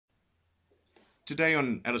Today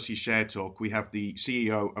on LSE Share Talk, we have the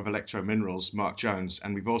CEO of Alecto Minerals, Mark Jones,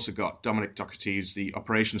 and we've also got Dominic Doherty, who's the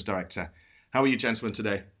Operations Director. How are you, gentlemen,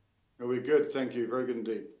 today? Oh, we're good, thank you. Very good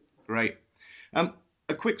indeed. Great. Um,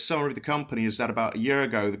 a quick summary of the company is that about a year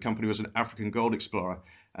ago, the company was an African gold explorer,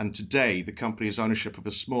 and today the company has ownership of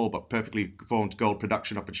a small but perfectly formed gold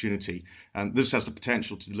production opportunity. And this has the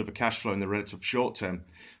potential to deliver cash flow in the relative short term.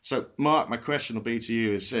 So, Mark, my question will be to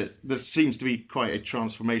you: is this seems to be quite a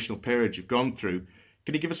transformational period you've gone through.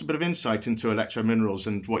 Can you give us a bit of insight into Electro Minerals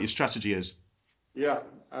and what your strategy is? Yeah,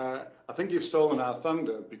 I think you've stolen our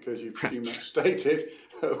thunder because you've pretty much stated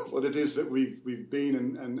what it is that we've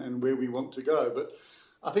been and where we want to go. But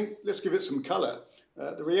I think let's give it some colour.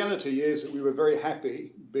 The reality is that we were very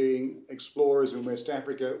happy being explorers in West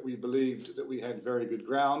Africa. We believed that we had very good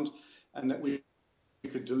ground and that we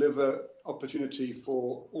could deliver opportunity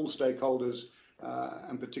for all stakeholders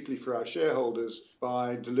and particularly for our shareholders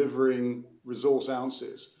by delivering resource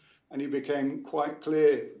ounces. And it became quite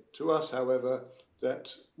clear to us, however,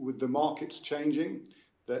 that with the markets changing,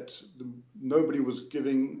 that nobody was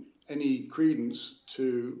giving any credence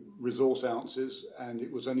to resource ounces, and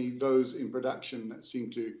it was only those in production that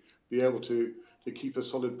seemed to be able to keep a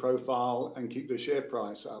solid profile and keep their share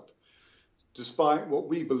price up. Despite what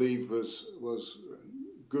we believed was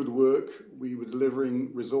good work, we were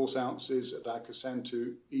delivering resource ounces at our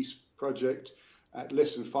Kasantu East project at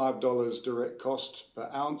less than $5 direct cost per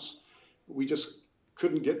ounce. We just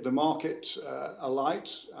couldn't get the market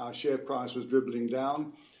alight. Our share price was dribbling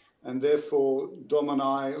down. And therefore, Dom and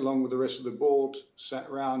I, along with the rest of the board, sat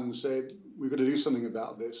around and said, we've got to do something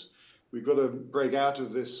about this. We've got to break out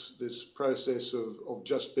of this process of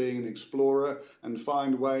just being an explorer and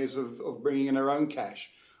find ways of bringing in our own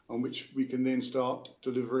cash on which we can then start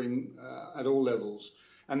delivering at all levels.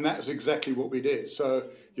 And that's exactly what we did. So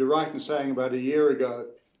you're right in saying about a year ago,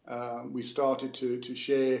 we started to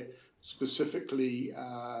share specifically,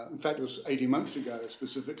 in fact, it was 18 months ago,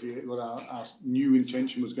 specifically what our new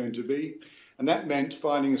intention was going to be. And that meant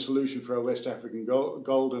finding a solution for our West African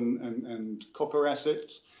gold and copper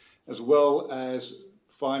assets, as well as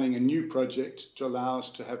finding a new project to allow us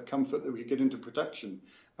to have comfort that we could get into production.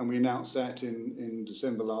 And we announced that in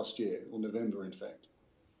December last year, or November, in fact.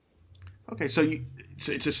 Okay, so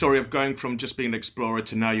it's a story of going from just being an explorer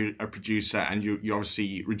to now you're a producer, and you're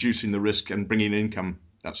obviously reducing the risk and bringing in income.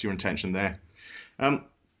 That's your intention there.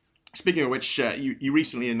 Speaking of which, you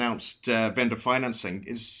recently announced vendor financing.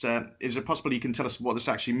 Is it possible you can tell us what this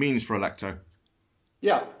actually means for Alecto?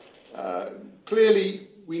 Yeah, clearly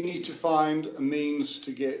we need to find a means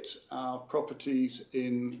to get our properties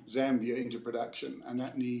in Zambia into production, and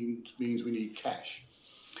that means we need cash.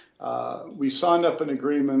 We signed up an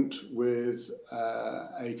agreement with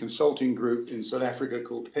a consulting group in South Africa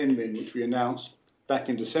called Penmin, which we announced back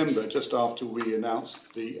in December, just after we announced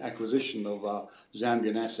the acquisition of our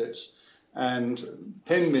Zambian assets. And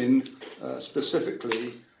Penmin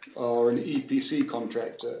specifically are an EPC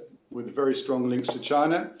contractor with very strong links to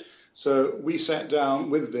China. So we sat down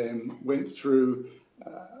with them, went through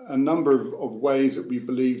a number of ways that we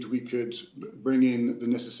believed we could bring in the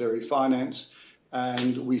necessary finance,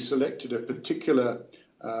 and we selected a particular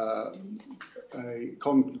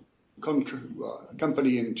company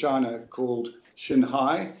in China called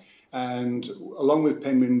Shanghai, and along with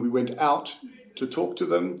Penmin, we went out to talk to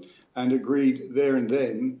them and agreed there and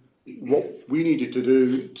then what we needed to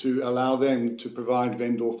do to allow them to provide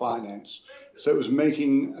vendor finance. So it was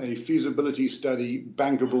making a feasibility study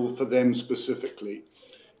bankable for them specifically.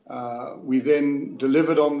 We then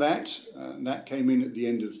delivered on that, and that came in at the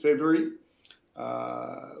end of February.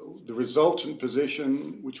 The resultant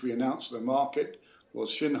position, which we announced to the market, was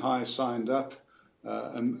Shanghai signed up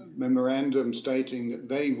a memorandum stating that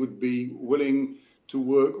they would be willing to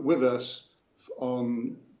work with us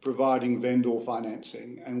on providing vendor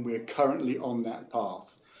financing, and we're currently on that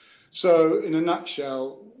path. So in a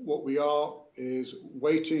nutshell, what we are is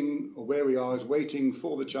waiting, or where we are is waiting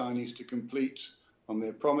for the Chinese to complete on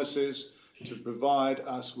their promises to provide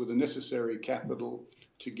us with the necessary capital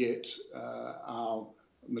to get our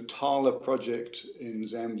Matala project in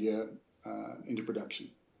Zambia into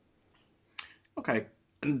production. Okay,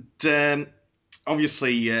 and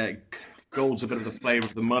obviously gold's a bit of the flavour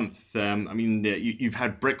of the month. You've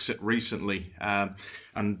had Brexit recently, and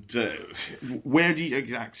where do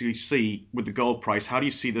you actually see with the gold price? How do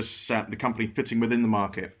you see this the company fitting within the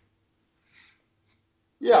market?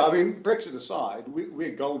 Yeah, I mean, Brexit aside,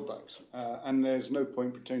 we're gold bugs, and there's no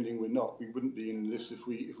point pretending we're not. We wouldn't be in this if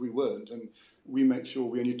we weren't, and we make sure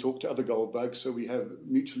we only talk to other gold bugs so we have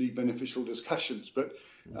mutually beneficial discussions. But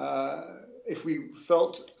if we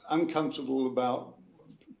felt uncomfortable about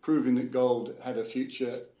proving that gold had a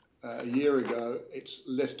future a year ago. It's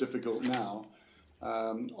less difficult now.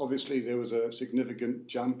 Obviously, there was a significant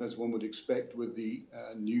jump, as one would expect, with the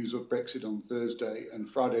news of Brexit on Thursday, and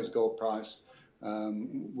Friday's gold price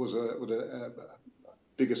was a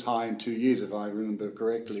biggest high in 2 years, if I remember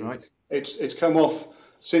correctly. That's right. It's come off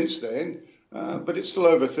since then, but it's still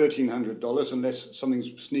over $1,300 unless something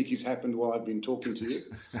sneaky's happened while I've been talking to you.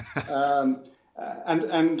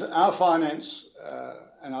 And our finance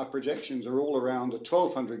and our projections are all around a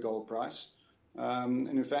 $1,200 gold price. And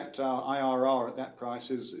in fact, our IRR at that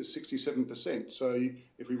price is 67%. So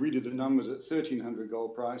if we redid the numbers at $1,300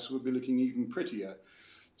 gold price, we'd be looking even prettier.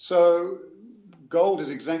 So gold is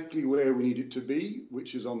exactly where we need it to be,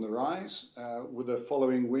 which is on the rise. With a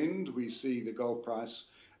following wind, we see the gold price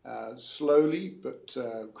slowly but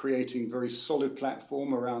creating very solid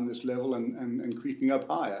platform around this level and creeping up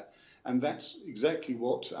higher. And that's exactly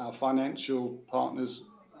what our financial partners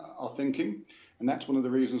are thinking. And that's one of the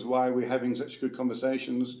reasons why we're having such good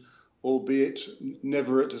conversations, albeit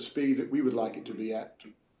never at the speed that we would like it to be at.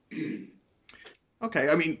 Okay,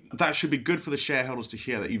 I mean, that should be good for the shareholders to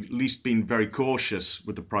hear that you've at least been very cautious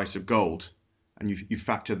with the price of gold and you've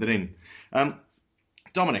factored that in.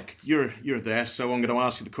 Dominic, you're there, so I'm going to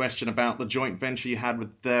ask you the question about the joint venture you had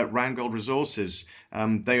with Randsgold Resources.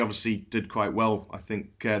 They obviously did quite well. I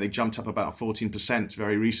think they jumped up about 14%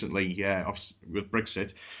 very recently with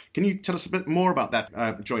Brexit. Can you tell us a bit more about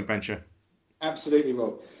that joint venture? Absolutely,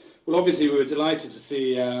 Rob. Well, obviously, we were delighted to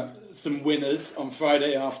see some winners on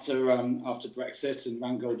Friday after Brexit, and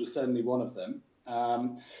Randsgold was certainly one of them.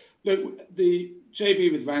 Look, the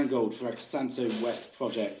JV with Randsgold for Alecto West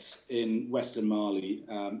project in Western Mali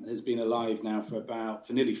has been alive now for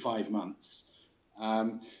nearly 5 months.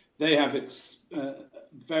 They have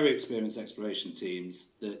very experienced exploration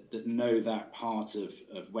teams that know that part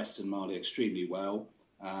of Western Mali extremely well.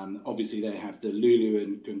 Obviously, they have the Lulu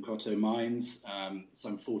and Gunkoto mines,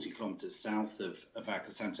 some 40 kilometres south of our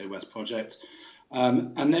Alecto West project.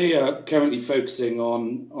 And they are currently focusing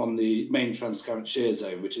on the main transcurrent shear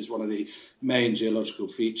zone, which is one of the main geological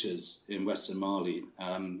features in Western Mali,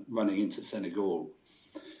 running into Senegal.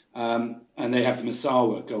 And they have the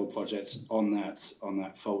Massawa gold project on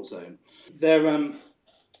that fault zone.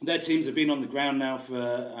 Their teams have been on the ground now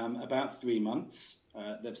for about 3 months.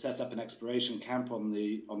 They've set up an exploration camp on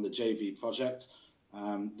the JV project.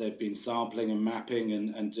 They've been sampling and mapping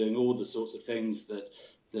and doing all the sorts of things that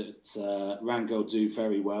Randsgold do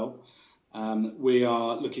very well. We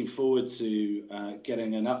are looking forward to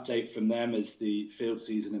getting an update from them as the field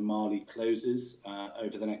season in Mali closes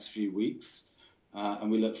over the next few weeks. And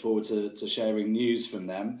we look forward to sharing news from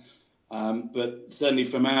them. But certainly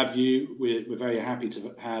from our view, we're very happy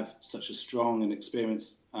to have such a strong and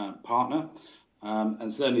experienced partner.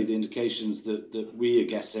 And certainly the indications that we are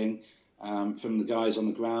getting from the guys on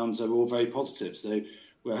the ground are all very positive. So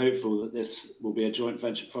we're hopeful that this will be a joint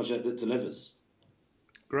venture project that delivers.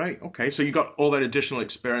 Great. Okay, so you got all that additional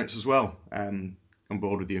experience as well on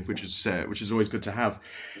board with you, which is always good to have.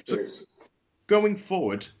 So, going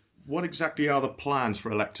forward, what exactly are the plans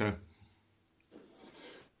for Alecto?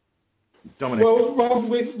 Dominic. Well, Rob,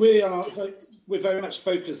 we're very much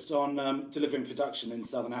focused on delivering production in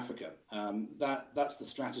Southern Africa. That's the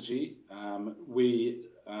strategy.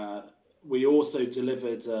 We also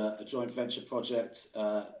delivered a joint venture project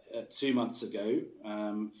 2 months ago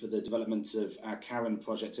for the development of our Karen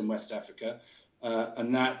project in West Africa,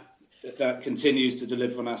 and that continues to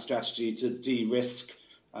deliver on our strategy to de-risk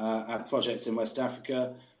our projects in West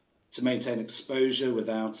Africa, to maintain exposure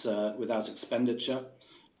without expenditure,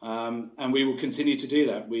 and we will continue to do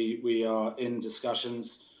that. We are in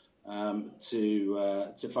discussions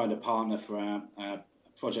to find a partner for our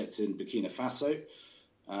project in Burkina Faso.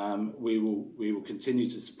 We will continue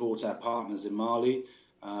to support our partners in Mali,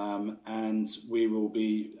 and we will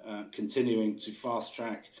be continuing to fast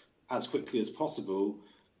track as quickly as possible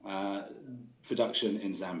production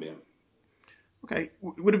in Zambia. Okay,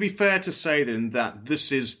 would it be fair to say then that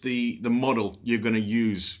this is the model you're going to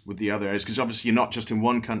use with the other areas? Because obviously you're not just in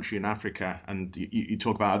one country in Africa, and you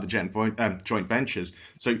talk about other joint ventures.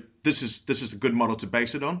 So this is a good model to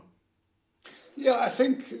base it on? Yeah, I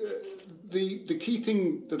think the key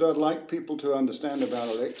thing that I'd like people to understand about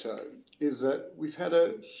Alecto is that we've had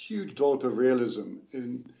a huge dollop of realism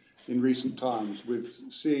in recent times with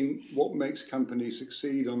seeing what makes companies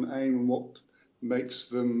succeed on AIM and what makes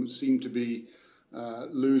them seem to be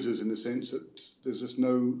losers, in the sense that there's just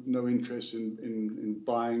no interest in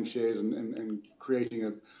buying shares and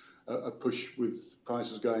creating a push with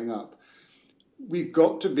prices going up. We've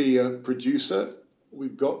got to be a producer.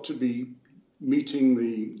 We've got to be meeting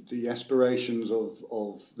the aspirations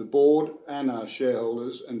of the board and our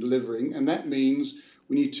shareholders and delivering. And that means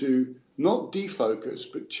we need to not defocus,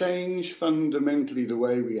 but change fundamentally the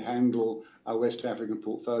way we handle our West African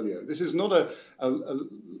portfolio. This is not a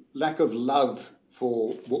lack of love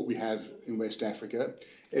for what we have in West Africa.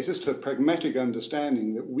 It's just a pragmatic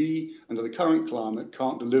understanding that we, under the current climate,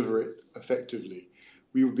 can't deliver it effectively.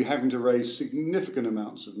 We would be having to raise significant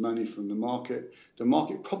amounts of money from the market. The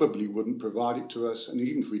market probably wouldn't provide it to us, and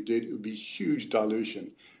even if we did, it would be huge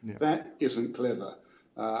dilution. Yeah. That isn't clever.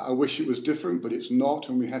 I wish it was different, but it's not,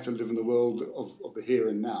 and we have to live in the world of the here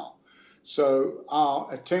and now. So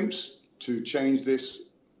our attempts to change this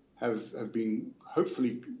have been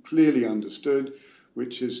hopefully clearly understood,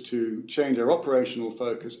 which is to change our operational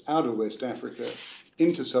focus out of West Africa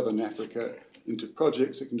into Southern Africa, into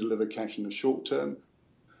projects that can deliver cash in the short term.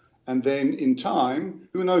 And then in time,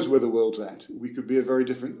 who knows where the world's at? We could be a very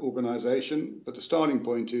different organisation, but the starting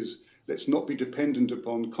point is let's not be dependent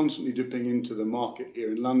upon constantly dipping into the market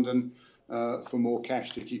here in London for more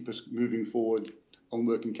cash to keep us moving forward on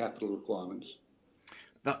working capital requirements.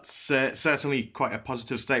 That's certainly quite a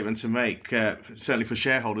positive statement to make, certainly for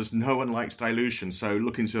shareholders. No one likes dilution, so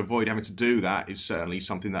looking to avoid having to do that is certainly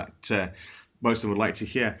something that most of them would like to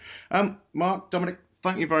hear. Mark, Dominic,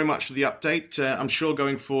 thank you very much for the update. I'm sure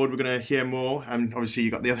going forward we're going to hear more, and obviously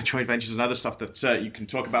you've got the other joint ventures and other stuff that you can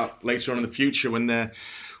talk about later on in the future when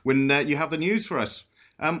you have the news for us.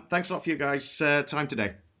 Thanks a lot for you guys' time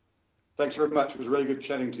today. Thanks very much. It was really good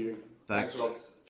chatting to you. Thanks a lot.